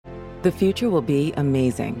The future will be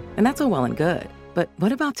amazing, and that's all well and good. But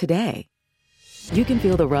what about today? You can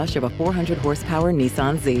feel the rush of a 400-horsepower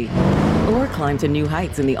Nissan Z. Or climb to new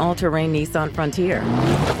heights in the all-terrain Nissan Frontier.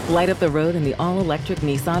 Light up the road in the all-electric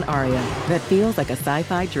Nissan Ariya that feels like a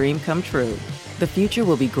sci-fi dream come true. The future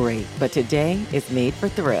will be great, but today is made for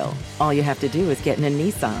thrill. All you have to do is get in a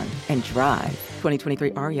Nissan and drive.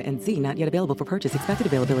 2023 Ariya and Z not yet available for purchase. Expected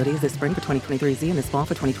availability is this spring for 2023 Z and this fall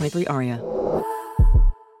for 2023 Ariya.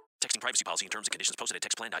 Texting privacy policy and terms and conditions posted at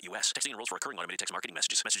textplan.us. Texting enrolls for recurring automated text marketing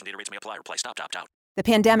messages. Message and data rates may apply. Reply stop to opt out. The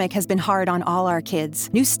pandemic has been hard on all our kids.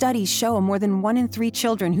 New studies show more than 1 in 3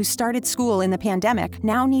 children who started school in the pandemic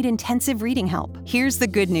now need intensive reading help. Here's the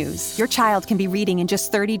good news. Your child can be reading in just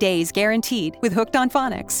 30 days, guaranteed, with Hooked on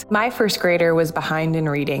Phonics. My first grader was behind in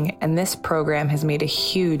reading, and this program has made a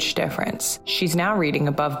huge difference. She's now reading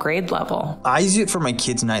above grade level. I use it for my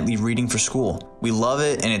kids' nightly reading for school. We love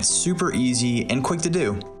it, and it's super easy and quick to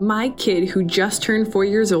do. My kid, who just turned 4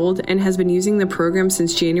 years old and has been using the program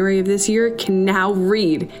since January of this year, can now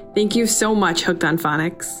read. Thank you so much, Hooked on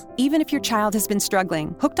Phonics. Even if your child has been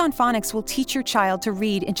struggling, Hooked on Phonics will teach your child to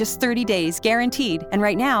read in just 30 days, guaranteed. And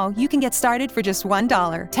right now, you can get started for just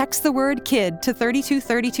 $1. Text the word KID to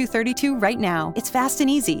 323232 right now. It's fast and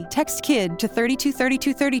easy. Text KID to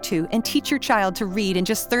 323232 and teach your child to read in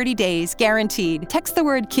just 30 days, guaranteed. Text the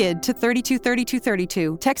word KID to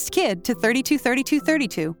 323232. Text KID to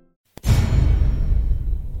 323232.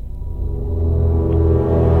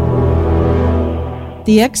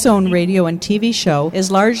 The X-Zone radio and TV show is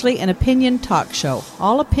largely an opinion talk show.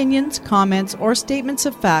 All opinions, comments, or statements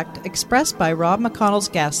of fact expressed by Rob McConnell's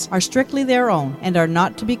guests are strictly their own and are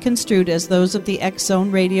not to be construed as those of the X-Zone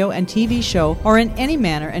radio and TV show or in any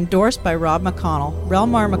manner endorsed by Rob McConnell,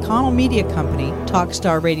 Relmar McConnell Media Company,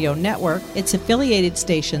 Talkstar Radio Network, its affiliated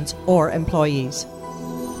stations, or employees.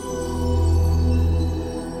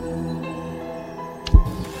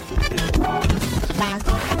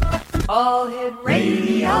 All Hit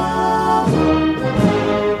Radio.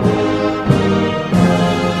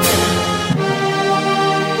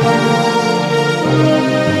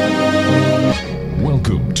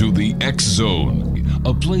 Welcome to the X-Zone,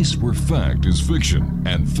 a place where fact is fiction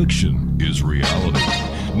and fiction is reality.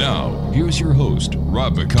 Now, here's your host,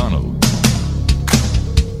 Rob McConnell.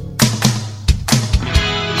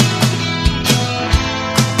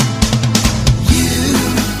 You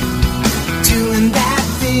doing that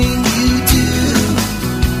thing you do,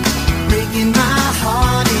 breaking my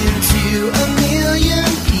heart into a million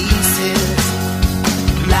pieces,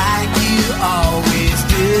 like you always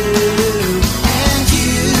do. And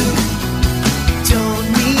you don't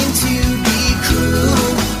mean to be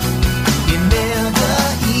cruel. You never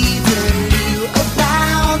even knew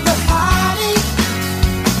about the heartache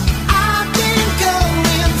I've been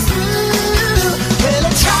going through. Well, I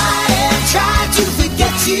try to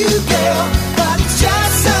forget you, girl, but it's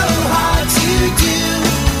just so hard to do.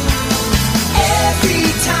 Every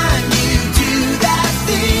time you do that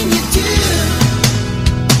thing you do.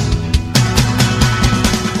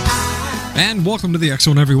 And welcome to the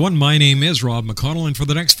X-Zone, everyone. My name is Rob McConnell, and for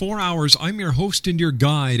the next 4 hours, I'm your host and your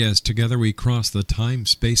guide as together we cross the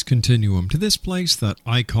time-space continuum to this place that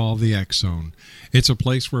I call the X-Zone. It's a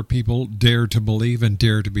place where people dare to believe and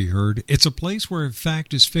dare to be heard. It's a place where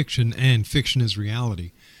fact is fiction and fiction is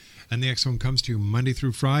reality. And the X-Zone comes to you Monday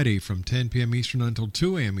through Friday from 10 p.m. Eastern until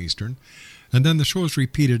 2 a.m. Eastern. And then the show is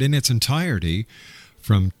repeated in its entirety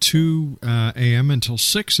from 2 a.m. until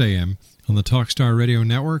 6 a.m. on the Talkstar Radio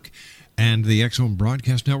Network and the X-Zone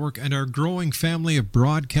Broadcast Network and our growing family of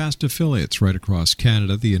broadcast affiliates right across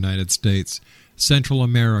Canada, the United States, Central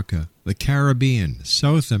America, the Caribbean,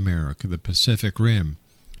 South America, the Pacific Rim,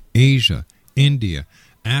 Asia, India,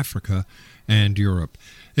 Africa, and Europe.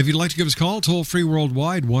 If you'd like to give us a call, toll-free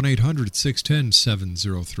worldwide,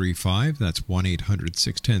 1-800-610-7035. That's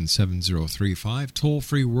 1-800-610-7035,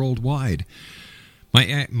 toll-free worldwide.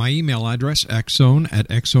 My email address,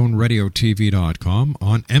 xzone@xzoneradiotv.com,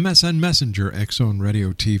 on MSN Messenger,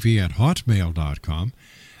 xzoneradiotv@hotmail.com,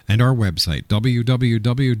 and our website,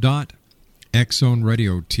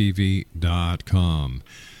 www.xzoneradiotv.com.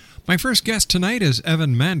 My first guest tonight is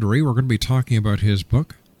Evan MANDERY. We're going to be talking about his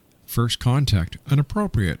book, First Contact, an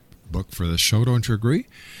appropriate book for this show, don't you agree?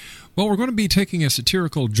 Well, we're going to be taking a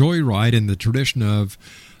satirical joyride in the tradition of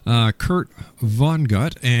Kurt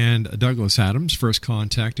Vonnegut and Douglas Adams. First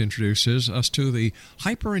Contact introduces us to the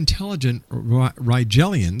hyper-intelligent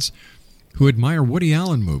Rigelians who admire Woody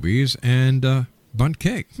Allen movies and bunt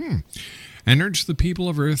cake, and urge the people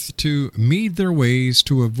of Earth to mead their ways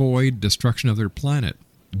to avoid destruction of their planet.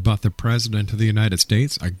 But the President of the United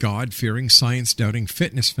States, a God-fearing, science-doubting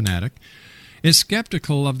fitness fanatic, is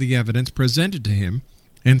skeptical of the evidence presented to him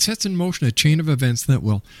and sets in motion a chain of events that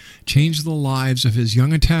will change the lives of his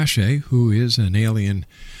young attaché, who is an alien...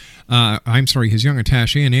 his young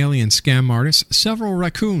attaché, an alien scam artist, several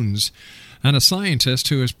raccoons, and a scientist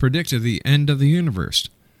who has predicted the end of the universe.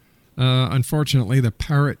 Unfortunately, the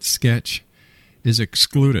parrot sketch is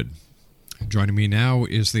excluded. Joining me now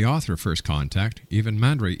is the author of First Contact, Evan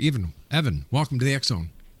MANDERY. Evan, welcome to the X Zone.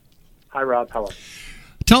 Hi, Rob. How are you?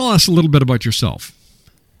 Tell us a little bit about yourself.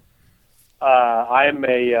 I am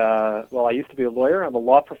I used to be a lawyer. I'm a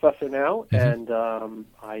law professor now, and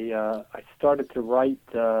I started to write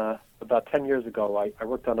about 10 years ago. I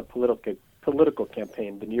worked on a political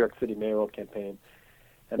campaign, the New York City mayoral campaign,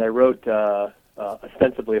 and I wrote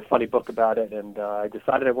ostensibly a funny book about it, and I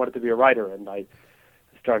decided I wanted to be a writer, and I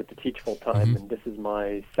started to teach full-time, and this is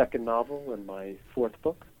my second novel and my fourth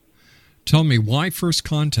book. Tell me, why First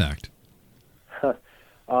Contact?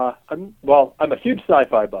 I'm a huge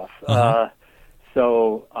sci-fi buff,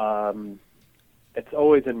 so it's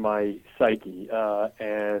always in my psyche,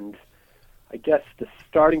 and I guess the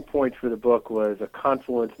starting point for the book was a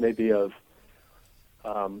confluence maybe of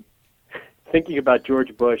thinking about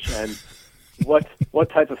George Bush and what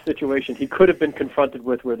type of situation he could have been confronted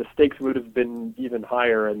with where the stakes would have been even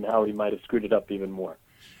higher and how he might have screwed it up even more.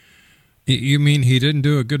 You mean he didn't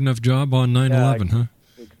do a good enough job on 9/11, huh?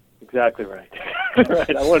 Exactly right.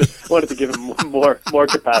 Right. I wanted to give him more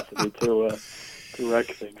capacity to wreck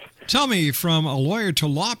things. Tell me, from a lawyer to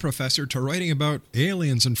law professor to writing about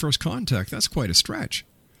aliens and First Contact, that's quite a stretch.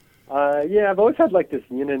 Yeah, I've always had like this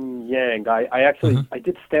yin and yang. I actually I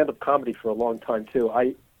did stand-up comedy for a long time too.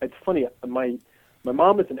 It's funny. My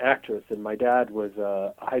mom is an actress, and my dad was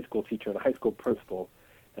a high school teacher and a high school principal,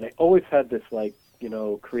 and I always had this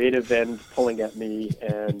creative end pulling at me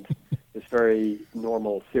and this very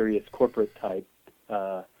normal, serious corporate type,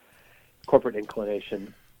 corporate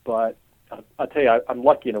inclination. But I'll tell you, I'm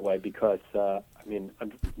lucky in a way because I'm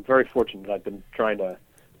very fortunate. I've been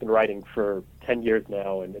writing for 10 years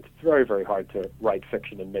now, and it's very, very hard to write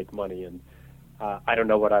fiction and make money. And I don't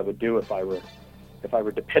know what I would do if I were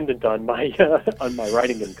dependent on my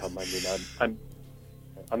writing income. I mean,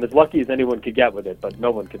 I'm as lucky as anyone could get with it, but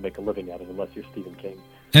no one can make a living at it unless you're Stephen King.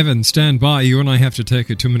 Evan, stand by. You and I have to take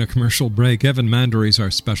a 2-minute commercial break. Evan MANDERY is our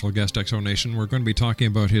special guest, Exonation. We're going to be talking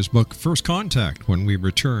about his book, First Contact, when we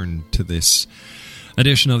return to this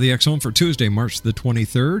edition of the X Zone for Tuesday, March the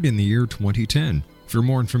 23rd in the year 2010. For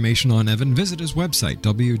more information on Evan, visit his website,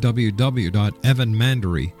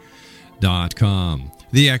 www.evanmandery.com.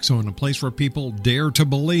 The X Zone, a place where people dare to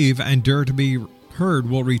believe and dare to be heard,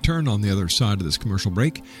 will return on the other side of this commercial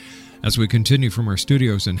break as we continue from our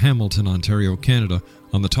studios in Hamilton, Ontario, Canada,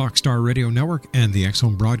 on the Talkstar Radio Network and the X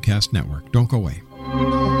Zone Broadcast Network. Don't go away.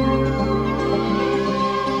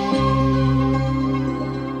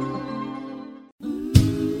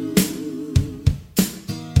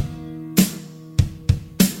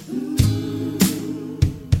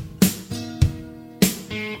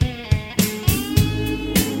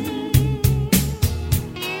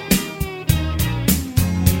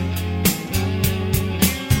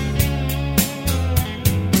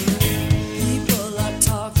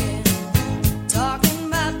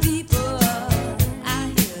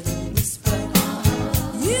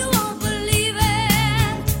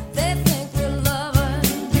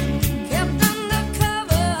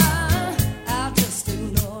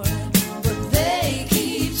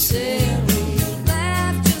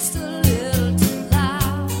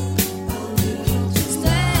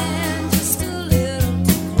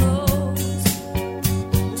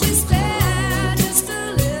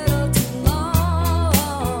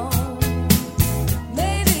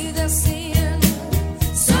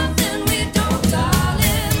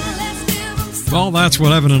 Well, that's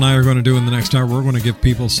what Evan and I are going to do in the next hour. We're going to give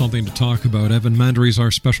people something to talk about. Evan MANDERY is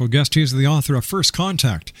our special guest. He's the author of First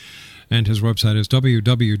Contact, and his website is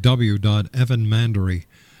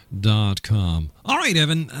www.evanmandery.com. All right,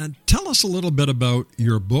 Evan, tell us a little bit about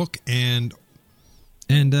your book and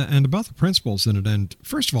about the principles in it. And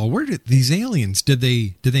first of all, where did these aliens, did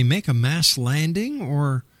they make a mass landing,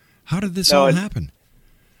 or how did this all happen?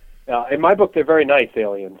 In my book, they're very nice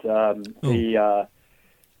aliens. The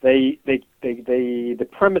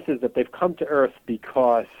premise is that they've come to Earth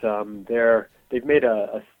because they've made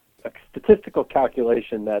a statistical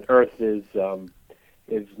calculation that Earth is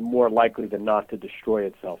more likely than not to destroy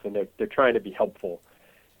itself, and they're trying to be helpful.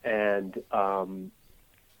 And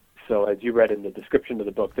so, as you read in the description of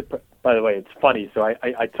the book, by the way, it's funny. So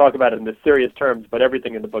I talk about it in the serious terms, but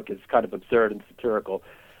everything in the book is kind of absurd and satirical.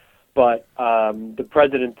 But the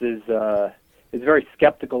president is very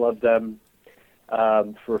skeptical of them.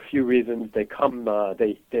 for a few reasons. They come,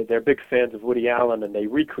 they're big fans of Woody Allen, and they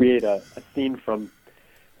recreate a scene from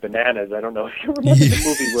Bananas. I don't know if you remember the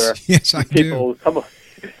movie where yes, I people do.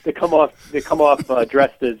 come off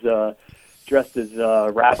dressed as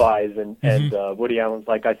rabbis, and Woody Allen's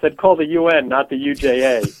like, I said, call the UN, not the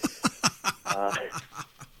UJA.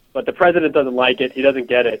 But the president doesn't like it. He doesn't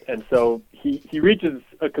get it, and so he reaches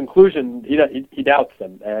a conclusion. He doubts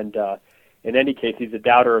them, and in any case, he's a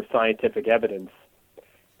doubter of scientific evidence,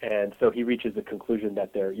 and so he reaches the conclusion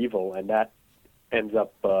that they're evil, and that ends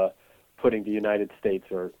up putting the United States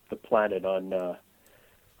or the planet on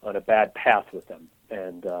a bad path with them.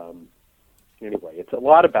 And anyway, it's a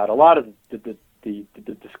lot of the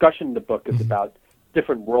discussion in the book is about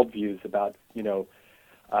different worldviews. About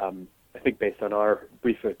I think based on our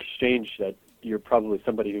brief exchange that you're probably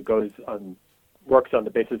somebody who works on the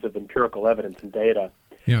basis of empirical evidence and data.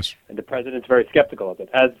 Yes. And the president's very skeptical of it,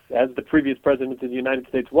 as the previous president of the United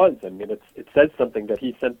States was. I mean, it says something that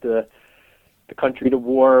he sent the country to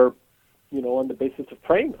war, on the basis of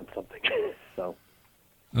preying on something. So.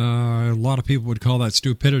 A lot of people would call that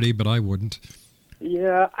stupidity, but I wouldn't.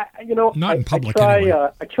 Yeah, not in public anyway.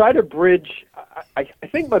 I try to bridge. I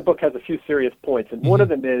think my book has a few serious points, and one of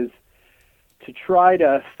them is to try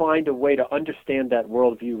to find a way to understand that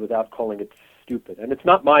worldview without calling it stupid. And it's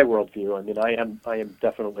not my worldview. I mean, I am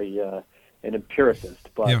definitely an empiricist.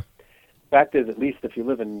 But the fact is, at least if you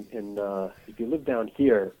live if you live down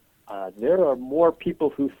here, there are more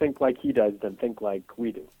people who think like he does than think like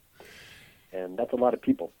we do, and that's a lot of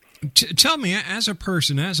people. Tell me, as a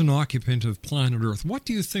person, as an occupant of planet Earth, what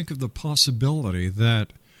do you think of the possibility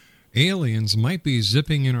that aliens might be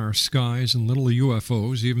zipping in our skies in little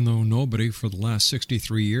UFOs, even though nobody for the last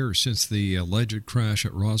 63 years since the alleged crash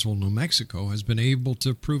at Roswell, New Mexico, has been able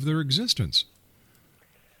to prove their existence?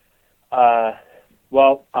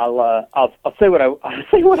 Well, I'll say what I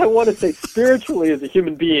want to say spiritually as a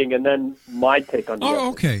human being, and then my take on.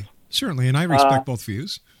 Okay, certainly, and I respect both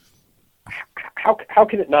views. How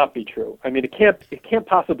can it not be true? I mean, it can't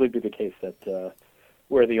possibly be the case that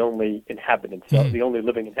we're the only inhabitants, the only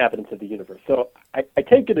living inhabitants of the universe. So I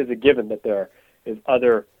take it as a given that there is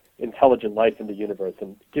other intelligent life in the universe,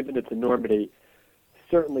 and given its enormity,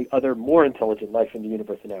 certainly other more intelligent life in the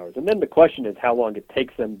universe than ours. And then the question is how long it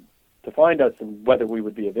takes them to find us and whether we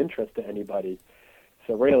would be of interest to anybody.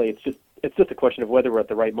 So really, it's just a question of whether we're at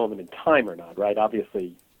the right moment in time or not, right?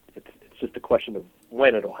 Obviously, it's just a question of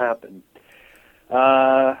when it'll happen.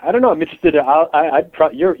 I don't know. I'm interested.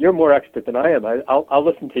 You're more expert than I am. I'll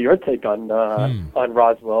listen to your take on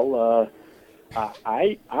Roswell. I'm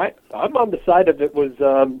on the side of it was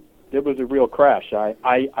a real crash.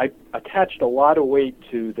 I attached a lot of weight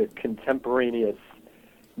to the contemporaneous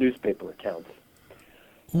newspaper accounts.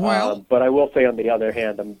 Well, but I will say, on the other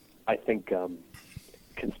hand, I think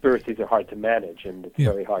conspiracies are hard to manage, and it's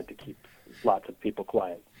very hard to keep lots of people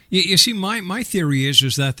quiet. You see, my theory is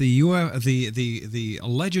that the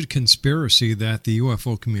alleged conspiracy that the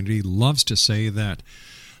UFO community loves to say that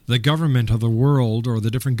the government of the world or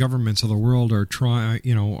the different governments of the world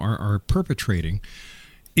are perpetrating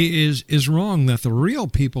is wrong. That the real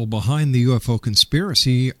people behind the UFO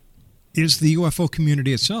conspiracy is the UFO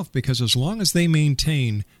community itself, because as long as they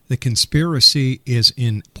maintain the conspiracy is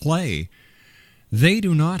in play, they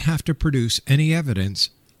do not have to produce any evidence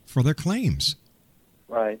for their claims.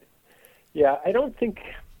 Right. Yeah, I don't think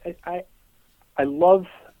I love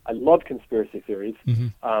conspiracy theories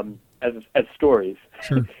as stories.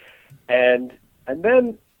 Sure. and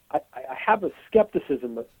then I have a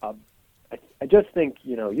skepticism. I just think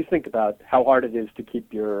you think about how hard it is to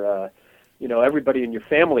keep your everybody in your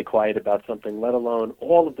family quiet about something, let alone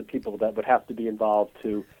all of the people that would have to be involved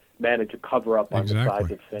to manage a cover up on the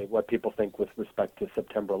side of, say, what people think with respect to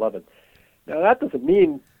September 11th. Now, that doesn't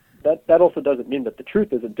mean that also doesn't mean that the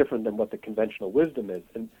truth isn't different than what the conventional wisdom is.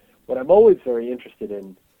 And what I'm always very interested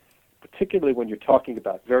in, particularly when you're talking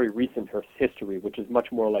about very recent history, which is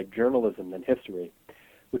much more like journalism than history,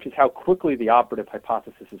 which is how quickly the operative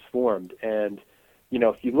hypothesis is formed. And,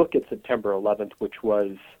 if you look at September 11th, which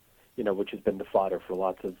has been the fodder for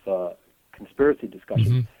lots of conspiracy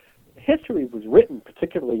discussions, history was written,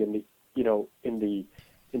 particularly in the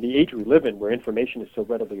age we live in, where information is so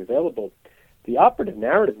readily available. The operative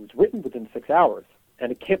narrative was written within 6 hours,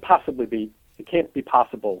 and it can't be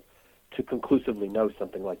possible to conclusively know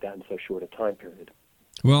something like that in so short a time period.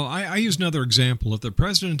 Well, I use another example. If the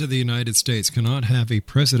President of the United States cannot have a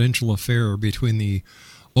presidential affair between the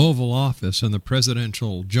Oval Office and the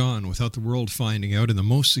presidential John without the world finding out in the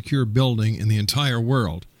most secure building in the entire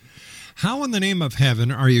world, how in the name of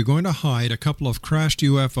heaven are you going to hide a couple of crashed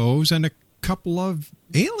UFOs and a couple of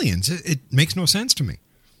aliens. It makes no sense to me.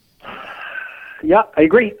 Yeah, I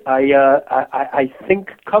agree. I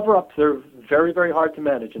think cover-ups are very, very hard to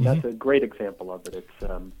manage, and that's a great example of it.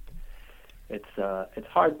 It's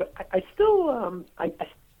hard, but I still I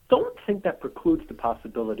don't think that precludes the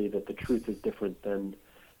possibility that the truth is different than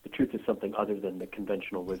the truth is something other than the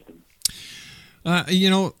conventional wisdom. I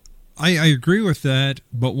agree with that,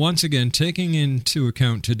 but once again, taking into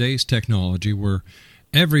account today's technology where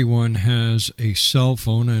everyone has a cell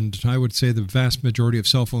phone, and I would say the vast majority of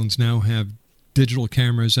cell phones now have digital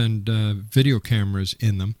cameras and video cameras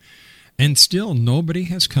in them, and still nobody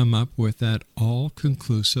has come up with that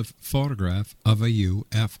all-conclusive photograph of a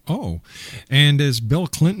UFO. And as Bill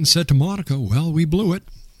Clinton said to Monica, well, we blew it.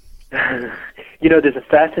 There's a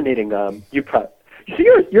fascinating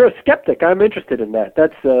you're a skeptic. I'm interested in that.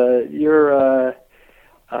 That's you're a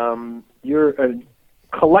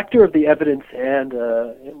collector of the evidence and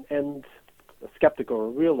a skeptic or a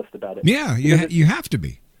realist about it. Yeah, you have to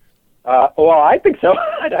be. Well, I think so.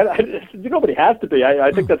 Nobody has to be.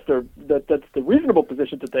 I think that's the reasonable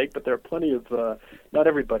position to take. But there are plenty of not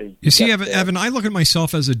everybody. You see, Evan, I look at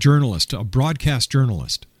myself as a journalist, a broadcast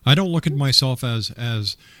journalist. I don't look at myself as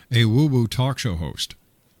a woo-woo talk show host.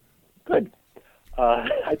 Good.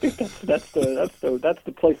 I think that's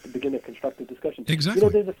the place to begin a constructive discussion. Exactly.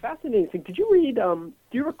 There's a fascinating thing. Did you read? Do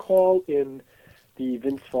you recall in the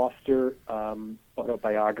Vince Foster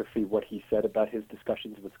autobiography what he said about his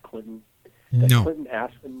discussions with Clinton? No. Clinton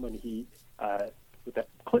asked him when he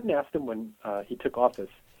took office.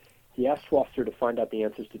 He asked Foster to find out the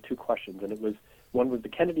answers to two questions, and one was the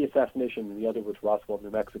Kennedy assassination, and the other was Roswell,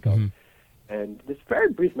 New Mexico. Mm-hmm. And this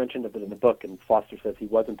very brief mention of it in the book, and Foster says he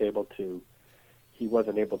wasn't able to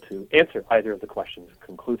answer either of the questions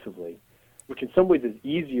conclusively, which in some ways is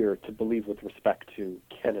easier to believe with respect to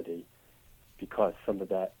Kennedy, because some of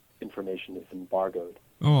that information is embargoed.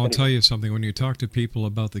 Oh, I'll tell you something. When you talk to people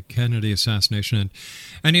about the Kennedy assassination,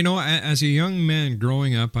 and as a young man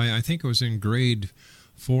growing up, I think it was in grade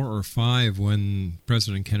 4 or 5 when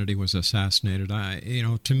President Kennedy was assassinated.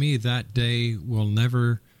 To me, that day will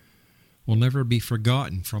never be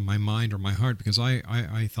forgotten from my mind or my heart, because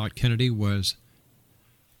I thought Kennedy was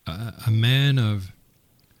a man of,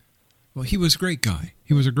 well, he was a great guy.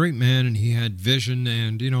 He was a great man, and he had vision,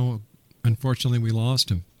 and, unfortunately we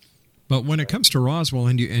lost him. But when it comes to Roswell,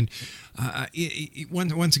 once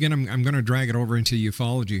again, I'm going to drag it over into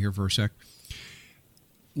ufology here for a sec.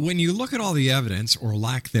 When you look at all the evidence, or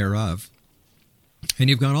lack thereof, and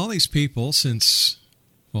you've got all these people since,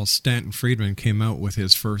 well, Stanton Friedman came out with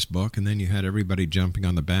his first book, and then you had everybody jumping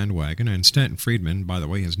on the bandwagon, and Stanton Friedman, by the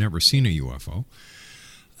way, has never seen a UFO.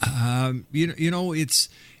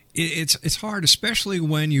 It's hard, especially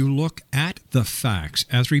when you look at the facts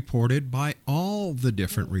as reported by all the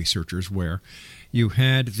different researchers, where you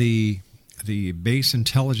had the base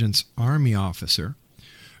intelligence army officer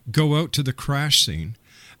go out to the crash scene,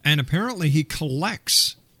 and apparently he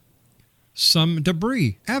collects some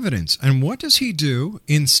debris evidence. And what does he do?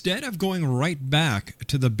 Instead of going right back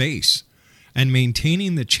to the base and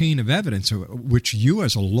maintaining the chain of evidence, which you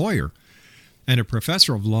as a lawyer and a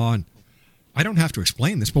professor of law, and I don't have to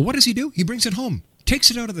explain this, but what does he do? He brings it home,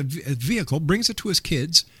 takes it out of the vehicle, brings it to his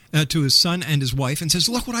kids, to his son and his wife, and says,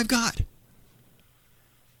 look what I've got.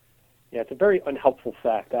 Yeah, it's a very unhelpful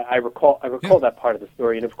fact. I recall that part of the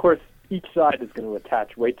story, and of course, each side is going to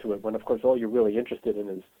attach weight to it when, of course, all you're really interested in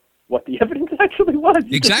is what the evidence actually was.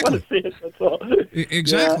 You exactly. just want to see it, that's all.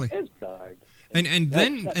 Exactly. Yeah, it's hard.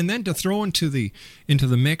 And then to throw into the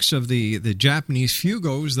mix of the Japanese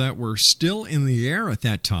fugos that were still in the air at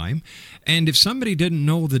that time, and if somebody didn't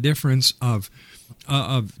know the difference of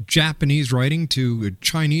Japanese writing to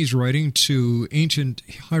Chinese writing to ancient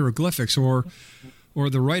hieroglyphics or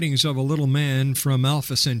the writings of a little man from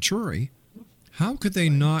Alpha Centauri, how could they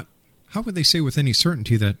say with any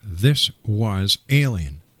certainty that this was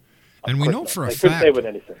alien? And we know for a fact. They couldn't say with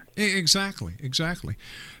any certainty. Exactly.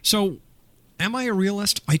 So, am I a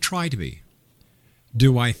realist? I try to be.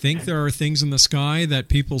 Do I think there are things in the sky that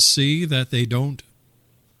people see that they don't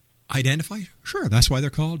identify? Sure, that's why they're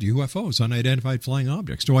called UFOs, unidentified flying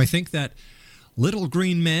objects. Do I think that little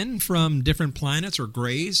green men from different planets or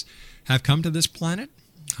grays have come to this planet?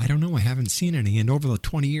 I don't know. I haven't seen any. And over the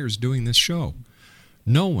 20 years doing this show,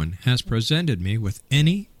 no one has presented me with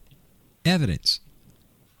any evidence.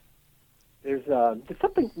 There's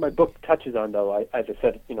something my book touches on, though. As I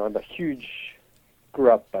said, I'm a huge,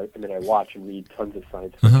 grew up, I watch and read tons of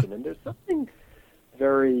science fiction, and there's something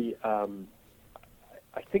very, I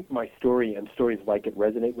think my story and stories like it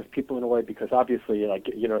resonate with people in a way, because obviously,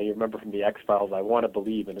 you remember from the X-Files, I want to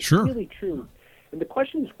believe, and it's sure. really true. And the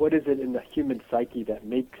question is, what is it in the human psyche that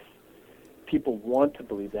makes people want to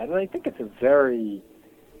believe that? And I think it's a very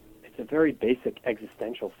basic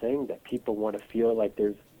existential thing that people want to feel like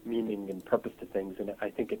there's meaning and purpose to things. And I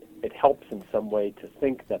think it helps in some way to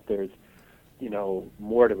think that there's,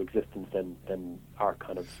 more to existence than our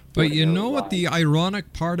kind of... But you know what the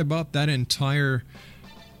ironic part about that entire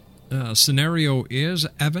scenario is,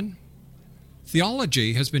 Evan?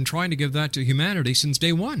 Theology has been trying to give that to humanity since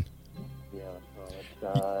day one. Yeah,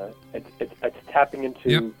 it's tapping into...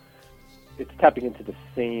 Yep. It's tapping into the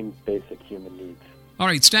same basic human needs. All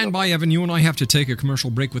right, stand by, Evan. You and I have to take a commercial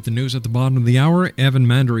break with the news at the bottom of the hour. Evan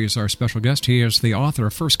Mandery is our special guest. He is the author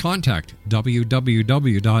of First Contact,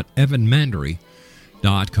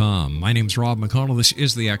 www.evanmandery.com. My name's Rob McConnell. This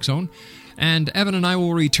is the X-Zone. And Evan and I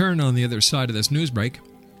will return on the other side of this news break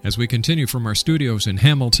as we continue from our studios in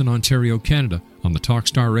Hamilton, Ontario, Canada, on the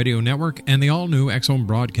Talkstar Radio Network and the all-new X-Zone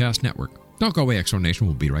Broadcast Network. Don't go away, X-Zone Nation.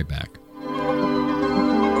 We'll be right back.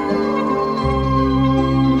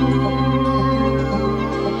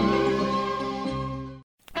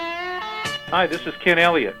 Hi, this is Ken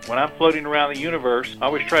Elliott. When I'm floating around the universe, I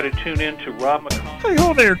always try to tune in to Rob McConnell. Hi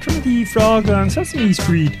ho there, Trinity Frog on Sesame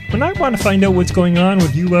Street. When I want to find out what's going on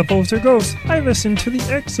with UFOs or ghosts, I listen to the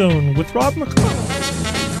X-Zone with Rob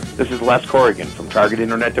McConnell. This is Les Corrigan from Target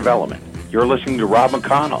Internet Development. You're listening to Rob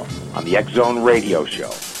McConnell on the X-Zone Radio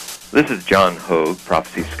Show. This is John Hogue,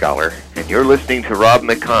 prophecy scholar, and you're listening to Rob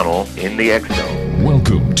McConnell in the X-Zone.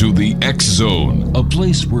 Welcome to the X-Zone, a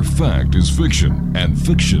place where fact is fiction and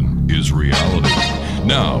fiction is reality.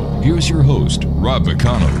 Now, here's your host, Rob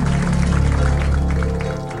McConnell.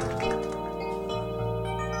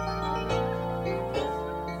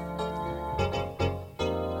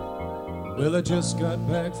 Well, I just got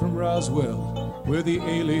back from Roswell, where the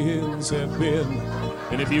aliens have been.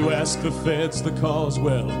 And if you ask the feds the cause,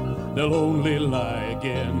 well, they'll only lie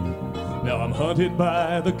again. Now I'm hunted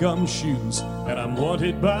by the gumshoes, and I'm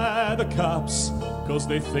wanted by the cops, 'cause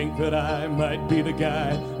they think that I might be the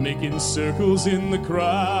guy making circles in the crops.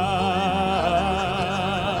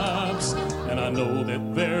 And I know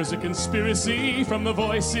that there's a conspiracy from the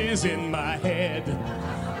voices in my head.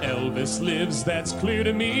 Elvis lives, that's clear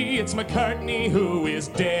to me. It's McCartney who is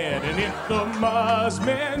dead. And if the Mars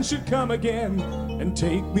man should come again and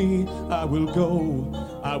take me, I will go.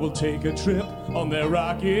 I will take a trip on their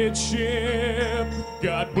rocket ship.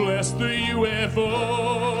 God bless the UFO.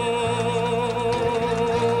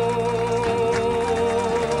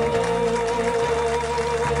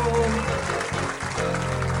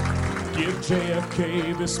 Give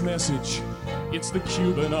JFK this message. It's the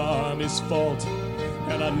Cuban Army's fault.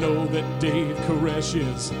 And I know that Dave Koresh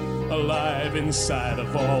is alive inside a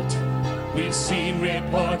vault. We've seen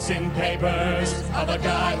reports in papers of a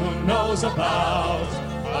guy who knows about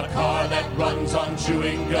a car that runs on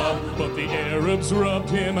chewing gum, but the Arabs rubbed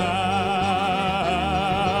him out.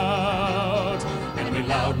 And we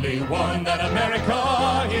loudly warn that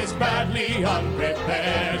America is badly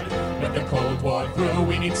unprepared. With the Cold War through,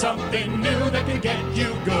 we need something new that can get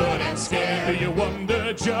you good and scared. Do you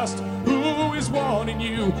wonder just who is warning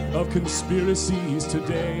you of conspiracies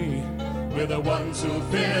today? We're the ones who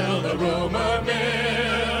fill the rumor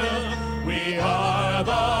mill. We are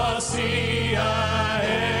the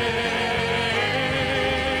CIA.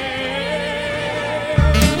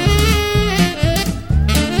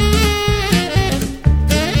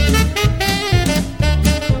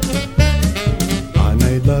 I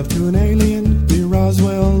made love to an alien near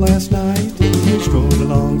Roswell last night. We strolled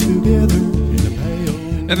along together in a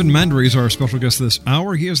pale... Evan Mandery is our special guest this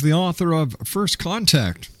hour. He is the author of First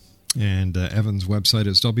Contact. And Evan's website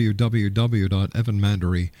is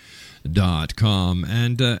www.evanmandery.com.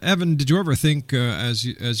 And Evan, did you ever think, as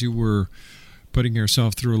you were putting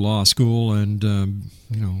yourself through law school and a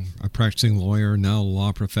practicing lawyer, now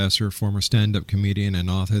law professor, former stand-up comedian and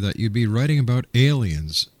author, that you'd be writing about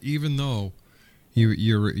aliens, even though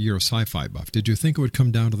you're a sci-fi buff? Did you think it would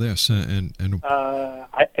come down to this?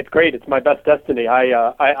 It's great. It's my best destiny.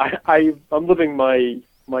 I'm living my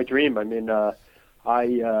dream. I mean.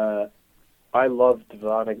 I loved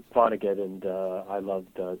Vonnegut and I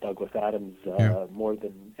loved Douglas Adams more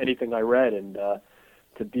than anything I read, and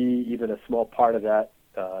to be even a small part of that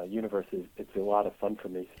universe it's a lot of fun for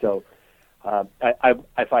me. So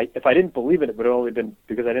if I didn't believe it would have only been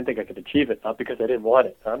because I didn't think I could achieve it, not because I didn't want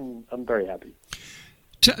it. I'm very happy.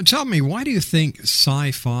 Tell me, why do you think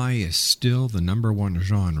sci-fi is still the number one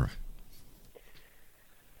genre?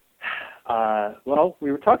 Well,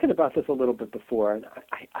 we were talking about this a little bit before, and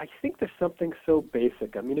I think there's something so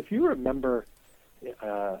basic. I mean, if you remember, which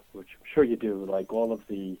I'm sure you do, like all of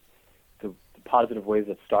the positive ways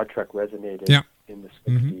that Star Trek resonated in the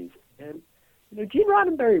 60s. And Gene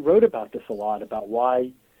Roddenberry wrote about this a lot, about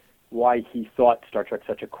why he thought Star Trek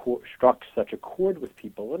struck such a chord with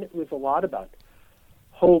people, and it was a lot about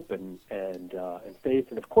hope and faith.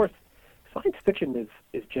 And of course, science fiction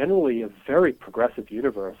is generally a very progressive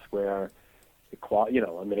universe where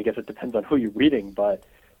I guess it depends on who you're reading, but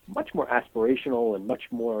much more aspirational and much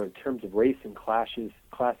more in terms of race and class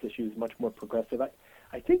issues, much more progressive.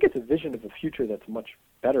 I think it's a vision of a future that's much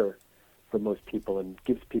better for most people and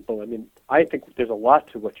gives people, I think there's a lot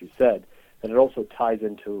to what you said, and it also ties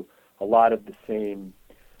into a lot of the same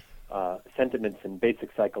sentiments and basic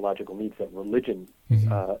psychological needs that religion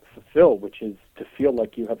fulfill, which is to feel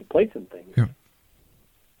like you have a place in things. Yeah.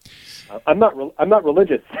 I'm not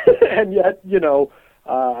religious, and yet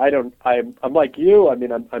I'm like you.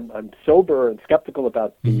 I'm sober and skeptical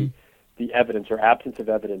about the evidence or absence of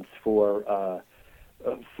evidence for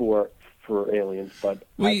aliens, but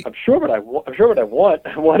I'm sure what I want.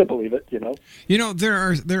 I want to believe it.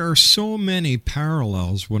 There are so many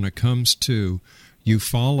parallels when it comes to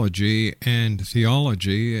ufology and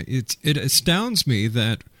theology. It astounds me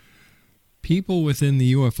that people within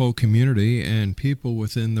the UFO community and people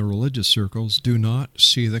within the religious circles do not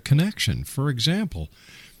see the connection. For example,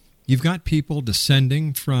 you've got people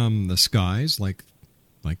descending from the skies like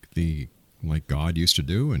God used to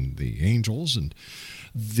do, and the angels and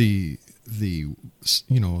the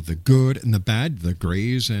good and the bad, the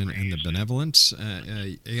grays and the benevolence,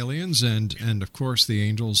 aliens, and of course the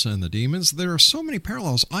angels and the demons. There are so many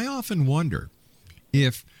parallels. I often wonder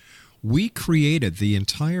if we created the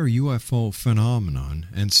entire UFO phenomenon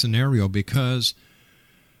and scenario because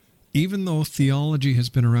even though theology has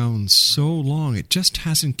been around so long, it just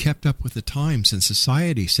hasn't kept up with the times, and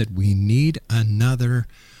society said we need another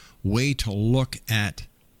way to look at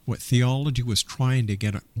what theology was trying to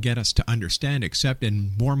get us to understand, except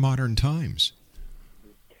in more modern times.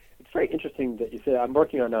 It's very interesting that you say. I'm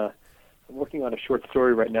working on a short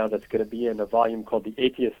story right now that's going to be in a volume called The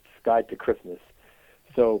Atheist's Guide to Christmas.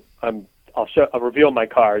 So I'll reveal my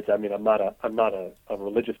cards. I'm not a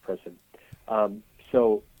religious person.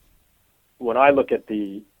 So when I look at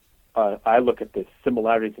the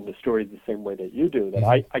similarities in the stories the same way that you do, that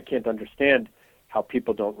I can't understand how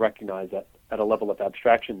people don't recognize that at a level of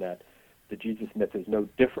abstraction that the Jesus myth is no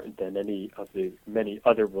different than any of the many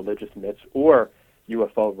other religious myths or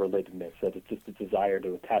UFO-related myths, that it's just a desire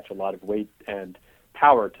to attach a lot of weight and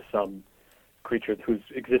power to some creature whose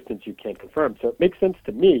existence you can't confirm. So it makes sense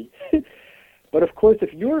to me. But of course,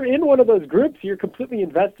 if you're in one of those groups, you're completely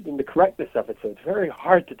invested in the correctness of it. So it's very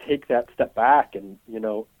hard to take that step back and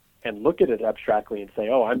look at it abstractly and say,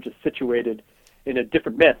 oh, I'm just situated in a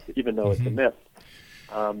different myth, even though it's a myth.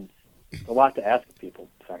 A lot to ask people.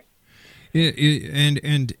 Sorry.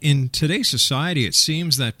 And in today's society, it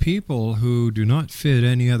seems that people who do not fit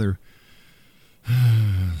any other...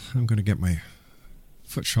 I'm going to get my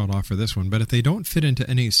foot shot off for this one, but if they don't fit into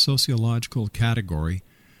any sociological category,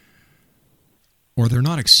 or they're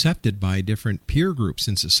not accepted by different peer groups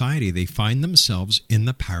in society, they find themselves in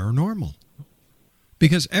the paranormal.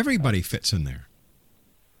 Because everybody fits in there.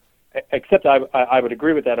 Except I would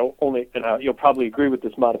agree with that only, and you'll probably agree with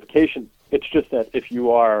this modification. It's just that if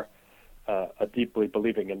you are a deeply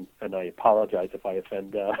believing, and I apologize if I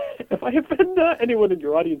offend anyone in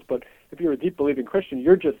your audience, but if you're a deep believing Christian,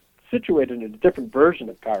 you're just situated in a different version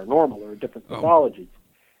of paranormal or a different mythology.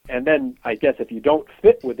 And then I guess if you don't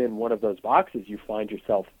fit within one of those boxes, you find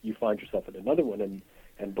yourself in another one,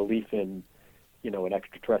 and belief in in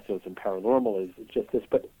extraterrestrials and paranormal is just this.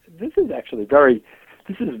 But this is actually very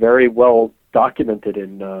well documented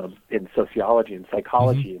in sociology and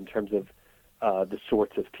psychology in terms of the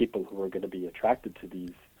sorts of people who are going to be attracted to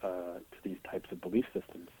these types of belief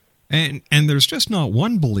systems. And there's just not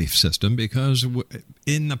one belief system, because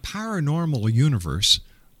in the paranormal universe,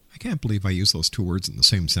 I can't believe I use those two words in the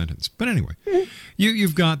same sentence. But anyway,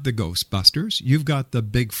 you've got the Ghostbusters, you've got the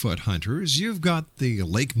Bigfoot hunters, you've got the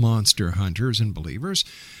lake monster hunters and believers,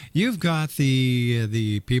 you've got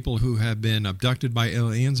the people who have been abducted by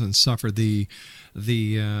aliens and suffered the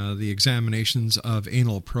examinations of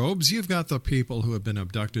anal probes. You've got the people who have been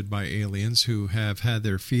abducted by aliens who have had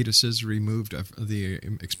their fetuses removed. The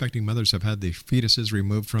expecting mothers have had the fetuses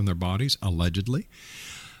removed from their bodies, allegedly.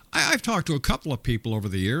 I've talked to a couple of people over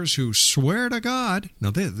the years who swear to God,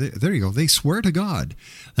 now there you go, they swear to God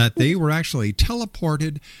that they were actually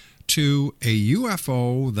teleported to a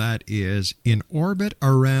UFO that is in orbit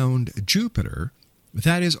around Jupiter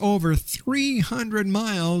that is over 300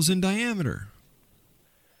 miles in diameter.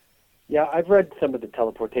 Yeah, I've read some of the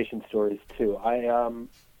teleportation stories too.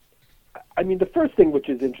 I mean, the first thing which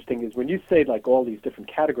is interesting is when you say like all these different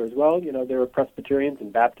categories. Well, there are Presbyterians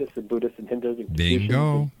and Baptists and Buddhists and Hindus and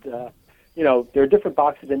Bingo. And, there are different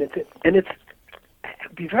boxes, and it'd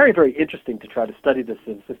be very, very interesting to try to study this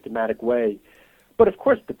in a systematic way. But of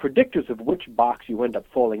course, the predictors of which box you end up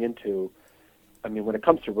falling into, I mean, when it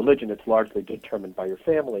comes to religion, it's largely determined by your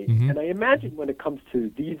family. Mm-hmm. And I imagine when it comes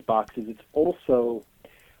to these boxes, it's also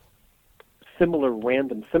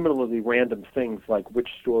similarly random things like which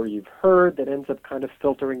story you've heard that ends up kind of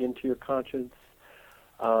filtering into your conscience,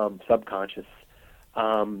 subconscious.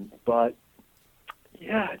 But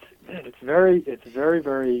yeah, it's very,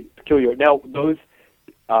 very peculiar. Now, those,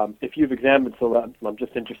 if you've examined, so I'm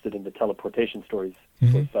just interested in the teleportation stories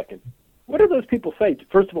for a second. What do those people say?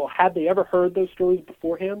 First of all, had they ever heard those stories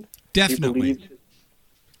beforehand? Definitely.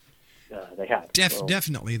 They have.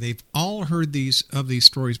 Definitely. They've all heard these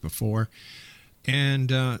stories before. And,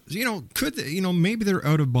 maybe they're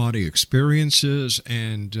out-of-body experiences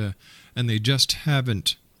and they just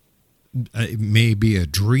haven't, it may be a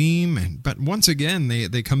dream. But once again,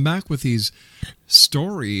 they come back with these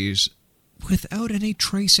stories without any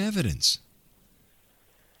trace evidence.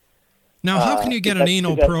 Now, how can you get an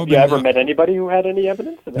anal probe? Have you ever met anybody who had any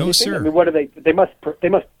evidence of anything? No, sir. I mean, what do they? They must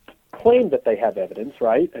claim that they have evidence,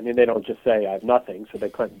 right? I mean, they don't just say I have nothing. So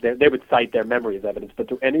they would cite their memory as evidence. But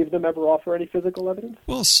do any of them ever offer any physical evidence?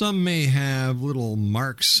 Well, some may have little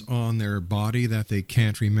marks on their body that they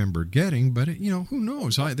can't remember getting. But who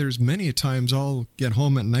knows? There's many times I'll get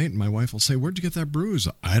home at night and my wife will say, "Where'd you get that bruise?"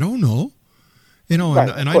 I don't know. Right,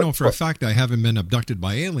 and I know for a fact I haven't been abducted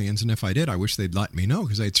by aliens, and if I did, I wish they'd let me know,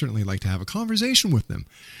 because I'd certainly like to have a conversation with them.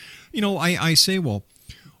 I say, well,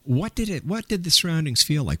 what did the surroundings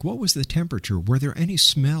feel like? What was the temperature? Were there any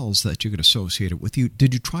smells that you could associate it with you?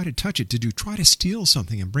 Did you try to touch it? Did you try to steal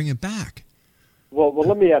something and bring it back? Well,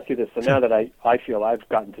 let me ask you this. So now that I feel I've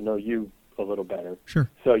gotten to know you a little better. Sure.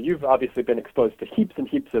 So you've obviously been exposed to heaps and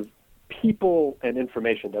heaps of people and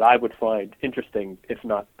information that I would find interesting, if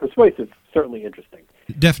not persuasive, certainly interesting.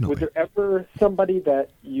 Definitely. Was there ever somebody that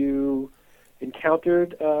you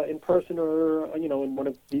encountered in person or, in one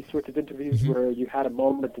of these sorts of interviews where you had a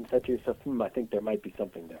moment and said to yourself, I think there might be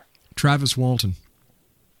something there? Travis Walton.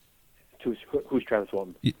 Who's Travis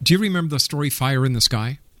Walton? Do you remember the story Fire in the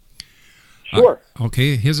Sky? Sure.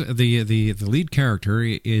 Okay, the lead character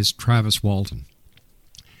is Travis Walton.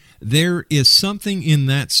 There is something in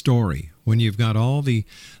that story when you've got all the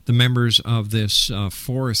members of this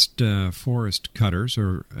forest cutters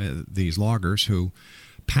or these loggers who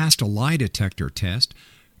passed a lie detector test.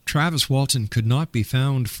 Travis Walton could not be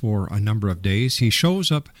found for a number of days. He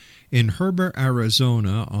shows up in Herbert,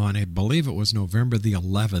 Arizona on, I believe it was November the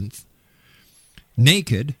 11th,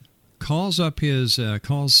 naked, calls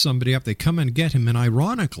somebody up. They come and get him, and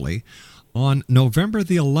ironically, on November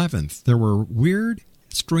the 11th, there were weird,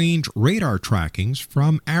 strange radar trackings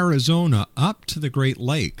from Arizona up to the Great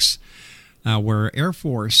Lakes, where Air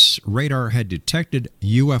Force radar had detected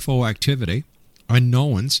UFO activity.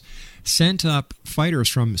 Unknowns sent up fighters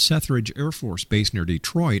from Sethridge Air Force Base near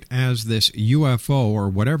Detroit as this UFO, or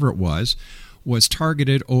whatever it was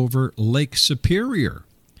targeted over Lake Superior,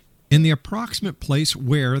 in the approximate place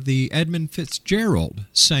where the Edmund Fitzgerald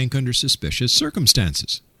sank under suspicious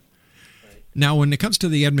circumstances. Now, when it comes to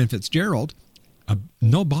the Edmund Fitzgerald,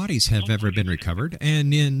 no bodies have ever been recovered, and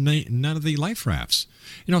none of the life rafts.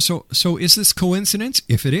 So is this coincidence?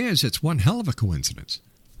 If it is, it's one hell of a coincidence.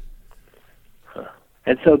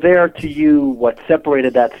 And so there, to you, what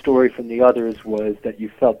separated that story from the others was that you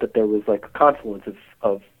felt that there was like a confluence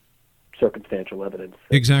of circumstantial evidence.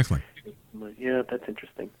 Exactly. Yeah, that's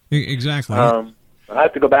interesting. Exactly. I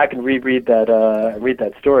have to go back and read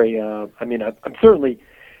that story. I mean, I'm certainly.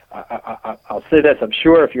 I'll say this: I'm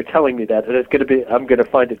sure if you're telling me that, I'm going to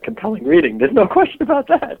find it compelling reading. There's no question about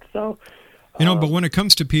that. So. But when it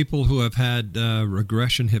comes to people who have had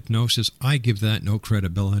regression hypnosis, I give that no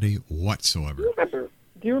credibility whatsoever.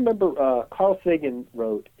 Do you remember Carl Sagan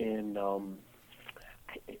wrote in?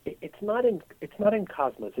 It's not in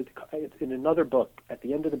Cosmos. It's in another book. At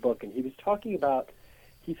the end of the book, and he was talking about.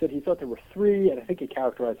 He said he thought there were 3, and I think he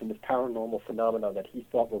characterized them as paranormal phenomena that he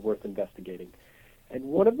thought were worth investigating. And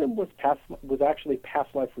one of them was actually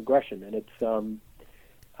past life regression, and it's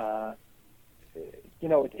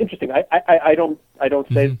it's interesting. I don't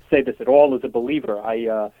say this at all as a believer.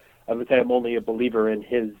 I would say I'm only a believer in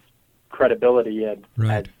his credibility and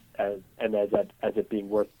right. as it being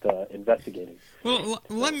worth investigating. Well,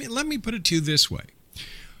 let me put it to you this way.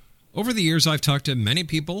 Over the years, I've talked to many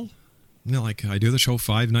people. Like I do the show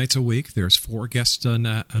 5 nights a week. There's 4 guests a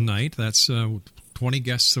night. That's 20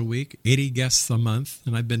 guests a week, 80 guests a month,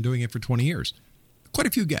 and I've been doing it for 20 years. Quite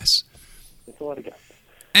a few guests. It's a lot of guesses.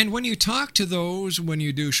 And when you talk to those, when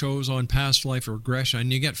you do shows on past life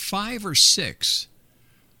regression, you get 5 or 6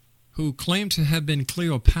 who claim to have been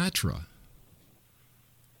Cleopatra.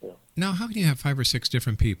 Yeah. Now, how can you have 5 or 6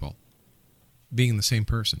 different people being the same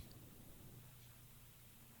person?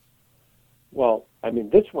 Well, I mean,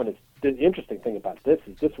 this one is, the interesting thing about this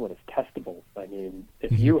is this one is testable. I mean,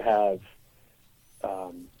 if you have,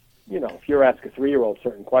 if you're asking a 3-year-old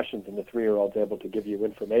certain questions and the 3-year-old's able to give you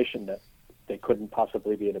information that they couldn't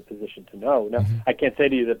possibly be in a position to know. Now, I can't say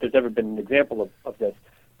to you that there's ever been an example of this,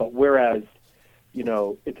 but whereas,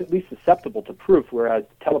 it's at least susceptible to proof, whereas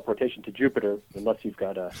teleportation to Jupiter, unless you've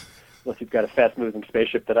got a fast-moving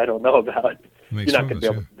spaceship that I don't know about, you're not going to be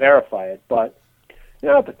able to verify it. But,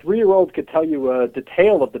 if a 3-year-old could tell you a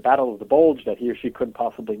detail of the Battle of the Bulge that he or she couldn't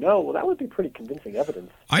possibly know, well, that would be pretty convincing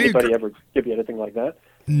evidence. Anybody ever give you anything like that?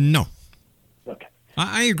 No. Okay.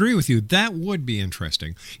 I agree with you. That would be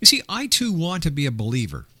interesting. You see, I too want to be a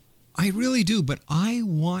believer. I really do, but I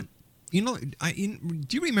want, do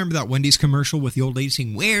you remember that Wendy's commercial with the old lady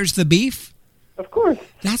saying, "Where's the beef?" Of course.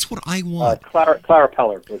 That's what I want. Clara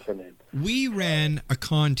Peller was her name. We ran a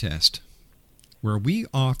contest where we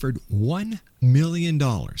offered $1 million,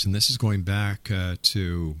 and this is going back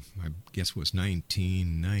to, I guess it was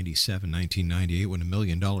 1997, 1998, when $1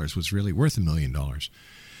 million was really worth $1 million.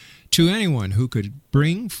 To anyone who could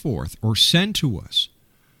bring forth or send to us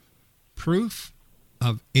proof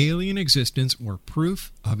of alien existence or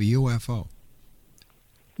proof of a UFO.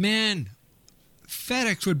 Man,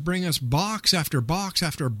 FedEx would bring us box after box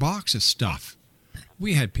after box of stuff.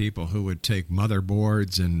 We had people who would take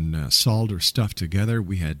motherboards and solder stuff together.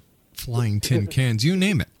 We had flying tin cans, you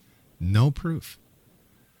name it. No proof.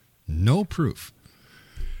 No proof.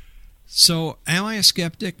 So, am I a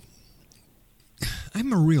skeptic?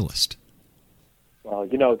 I'm a realist. Well,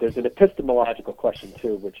 there's an epistemological question,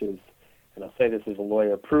 too, which is, and I'll say this as a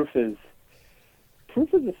lawyer, proof is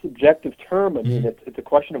a subjective term. I mean, it's a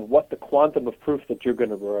question of what the quantum of proof that you're going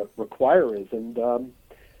to require is. And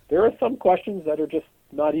there are some questions that are just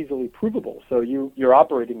not easily provable. So you're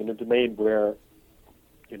operating in a domain where,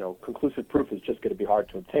 conclusive proof is just going to be hard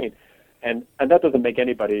to obtain. And that doesn't make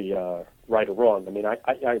anybody right or wrong. I mean,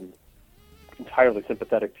 I'm entirely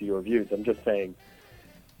sympathetic to your views. I'm just saying,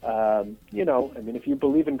 if you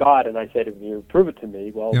believe in God and I say to you, prove it to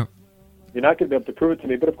me, well, you're not going to be able to prove it to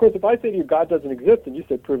me. But, of course, if I say to you God doesn't exist and you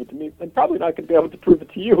say prove it to me, I'm probably not going to be able to prove it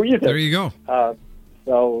to you either. There you go.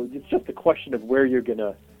 So it's just a question of where you're going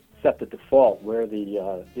to set the default, where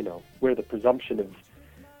the presumption of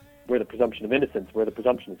innocence, where the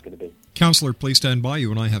presumption is going to be. Counselor, please stand by.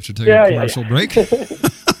 You and I have to take a commercial break.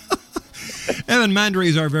 Evan Mandery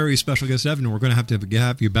is our very special guest. Evan, we're going to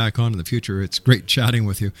have you back on in the future. It's great chatting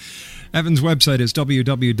with you. Evan's website is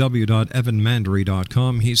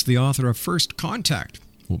www.evanmandery.com. He's the author of First Contact.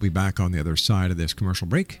 We'll be back on the other side of this commercial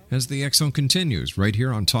break as the X Zone continues right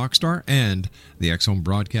here on Talkstar and the X Zone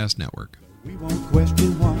Broadcast Network. We won't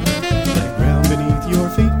question why the ground beneath your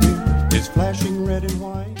feet is flashing red and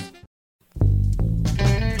white.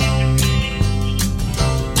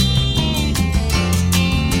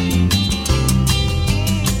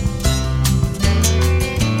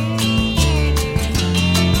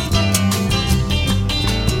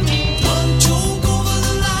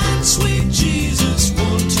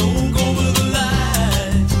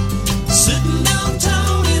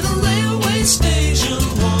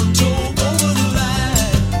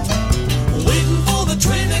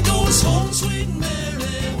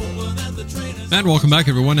 And welcome back,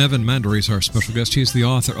 everyone. Evan Mandery is our special guest. He's the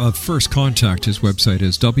author of First Contact. His website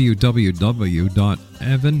is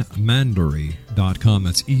www.evanmandery.com.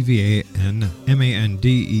 That's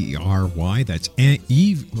EVANMANDERY. That's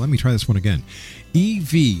let me try this one again.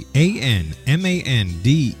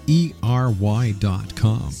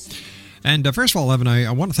 EVANMANDERY.com. And first of all, Evan,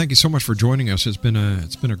 I want to thank you so much for joining us. It's been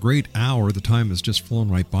a great hour. The time has just flown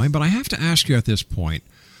right by. But I have to ask you at this point,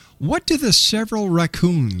 what do the several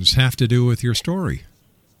raccoons have to do with your story?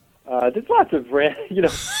 There's lots of, our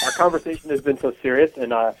conversation has been so serious,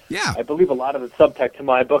 and I believe a lot of the subtext to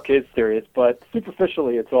my book is serious, but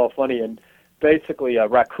superficially it's all funny. And basically,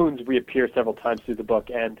 raccoons reappear several times through the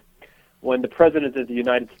book. And when the President of the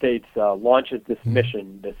United States launches this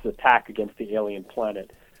mission, this attack against the alien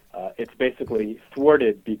planet, it's basically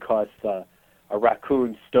thwarted because a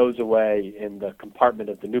raccoon stows away in the compartment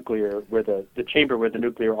of the nuclear, where the chamber where the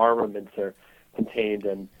nuclear armaments are contained,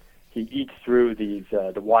 and he eats through the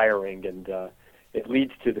wiring, and it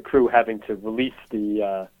leads to the crew having to release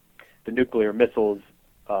the nuclear missiles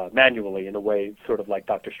manually in a way sort of like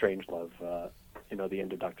Dr. Strangelove, the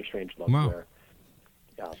end of Dr. Strangelove. Wow. Where,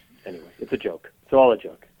 anyway, it's a joke. It's all a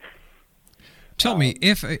joke. Tell me,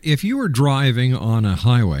 if you were driving on a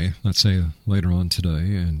highway, let's say later on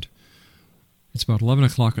today, and it's about 11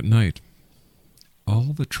 o'clock at night,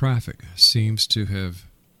 all the traffic seems to have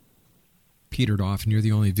petered off, and you're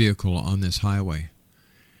the only vehicle on this highway.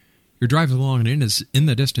 You're driving along, and in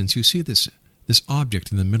the distance, you see this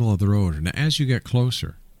object in the middle of the road, and as you get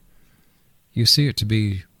closer, you see it to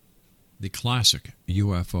be the classic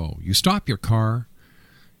UFO. You stop your car,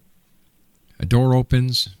 a door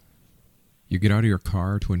opens, you get out of your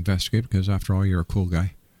car to investigate, because after all, you're a cool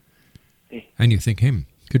guy. And you think,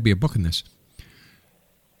 could be a book in this.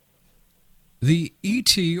 The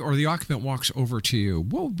ET or the occupant walks over to you.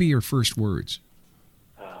 What would be your first words?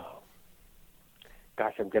 Oh,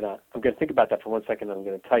 gosh, I'm gonna think about that for 1 second, and I'm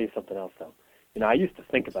gonna tell you something else, though. I used to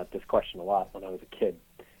think about this question a lot when I was a kid.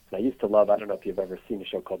 And I used to love, I don't know if you've ever seen a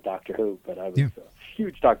show called Doctor Who, but I was a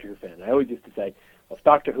huge Doctor Who fan. I always used to say, well, if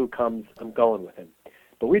Doctor Who comes, I'm going with him.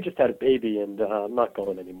 But we just had a baby, and I'm not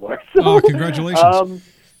going anymore. So, congratulations.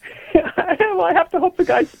 Well, I have to hope the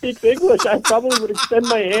guy speaks English. I probably would extend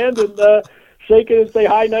my hand and shake it and say,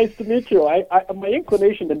 hi, nice to meet you. My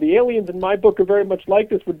inclination, and the aliens in my book are very much like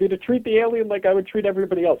this, would be to treat the alien like I would treat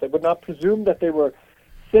everybody else. I would not presume that they were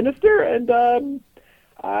sinister, and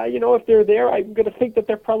if they're there, I'm going to think that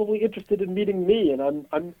they're probably interested in meeting me, and I'm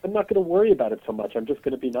not going to worry about it so much. I'm just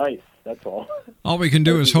going to be nice. That's all. All we can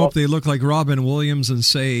do is hope they look like Robin Williams and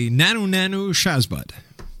say "Nanu Nanu Shazbud."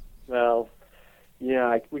 Well,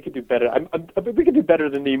 yeah, we could do better. We could do better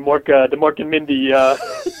than the Mork and Mindy,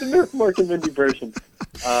 the Mork and Mindy version.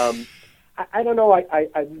 I don't know. I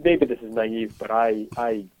maybe this is naive, but I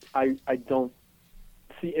don't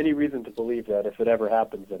see any reason to believe that if it ever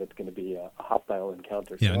happens that it's going to be a hostile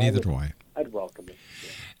encounter. Yeah, so neither do I. I'd welcome it.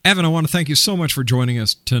 Yeah. Evan, I want to thank you so much for joining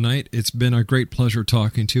us tonight. It's been a great pleasure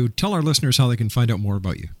talking to you. Tell our listeners how they can find out more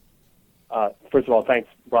about you. First of all, thanks,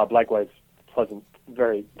 Rob. Likewise, pleasant,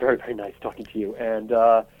 very, very, very nice talking to you. And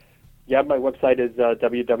my website is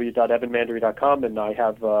www.evanmandery.com, and I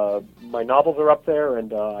have my novels are up there,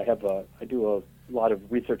 and I do a lot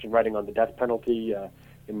of research and writing on the death penalty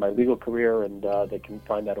in my legal career, and they can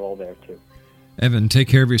find that all there too. Evan, take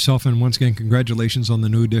care of yourself, and once again, congratulations on the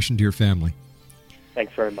new addition to your family.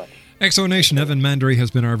 Thanks very much. Exonation, Evan Mandery has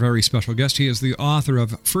been our very special guest. He is the author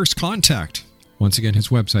of First Contact. Once again, his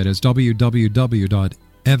website is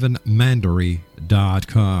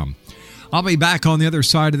www.evanmandery.com. I'll be back on the other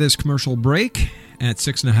side of this commercial break at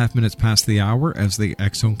 6.5 minutes past the hour as the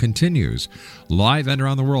X Zone continues, live and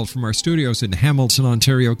around the world from our studios in Hamilton,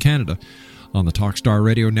 Ontario, Canada, on the Talkstar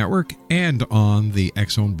Radio Network and on the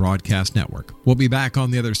X Zone Broadcast Network. We'll be back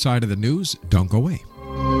on the other side of the news. Don't go away.